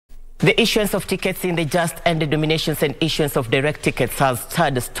The issuance of tickets in the just-ended nominations and issuance of direct tickets has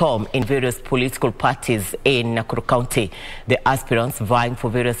stirred a storm in various political parties in Nakuru County. The aspirants vying for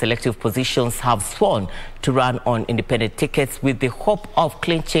various elective positions have sworn to run on independent tickets with the hope of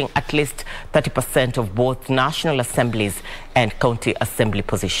clinching at least 30% of both National Assemblies and County Assembly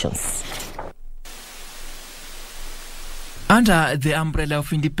positions. Under the umbrella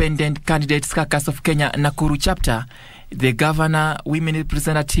of Independent Candidates Caucus of Kenya Nakuru chapter, the governor, women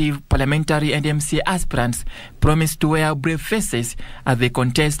representative, parliamentary and MCA aspirants promised to wear brave faces as they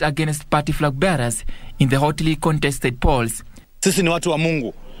contest against party flag bearers in the hotly contested polls. Sisi ni watu wa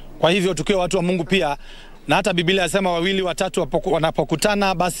Mungu. Kwa hivyo tukiwa watu wa Mungu pia, na hata Biblia inasema wawili watatu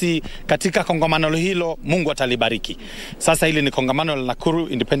wanapokutana basi katika kongamano hilo Mungu atalibariki. Sasa hili ni kongamano la Nakuru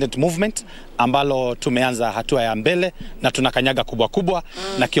Independent Movement ambalo tumeanza hatua ya mbele na tunakanyaga kubwa kubwa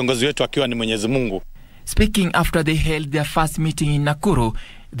na kiongozi wetu akiwa ni Mwenyezi Mungu. Speaking after they held their first meeting in Nakuru,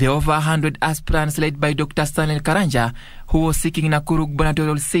 the over 100 aspirants led by Dr. Stanley Karanja, who was seeking Nakuru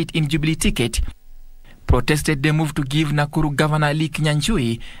gubernatorial seat in Jubilee ticket, protested the move to give Nakuru Governor Lee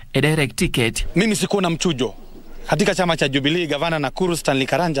Kinyanjui a direct ticket. Mimi sikuona mchujo katika chama cha Jubilee. Governor Nakuru Stanley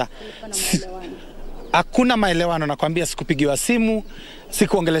Karanja, hakuna maelewano. Nakwambia, sikupigiwa simu,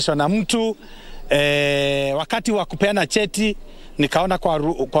 sikuongeleshwa na mtu. Wakati wa kupeana cheti nikaona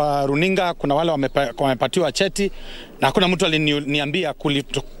kwa runinga kuna wale wamepatiwa cheti na hakuna mtu aliniambia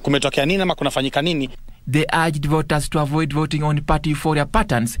kumetokea nini ama kunafanyika nini. They urged voters to avoid voting on party euphoria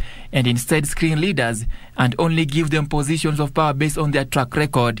patterns and instead screen leaders and only give them positions of power based on their track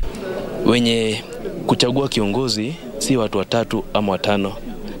record. Wenye kuchagua kiongozi si watu watatu ama watano,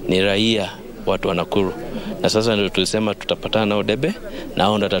 ni raia, watu wa Nakuru. Na sasa ndio tulisema tutapatana nao debe na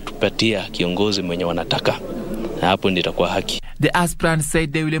hao ndio watatupatia kiongozi mwenye wanataka. Na hapo ndio itakuwa haki. The aspirants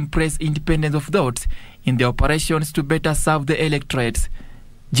said they will embrace independence of thoughts in their operations to better serve the electorates.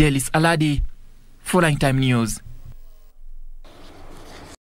 Jelis Aladi, Full Time News.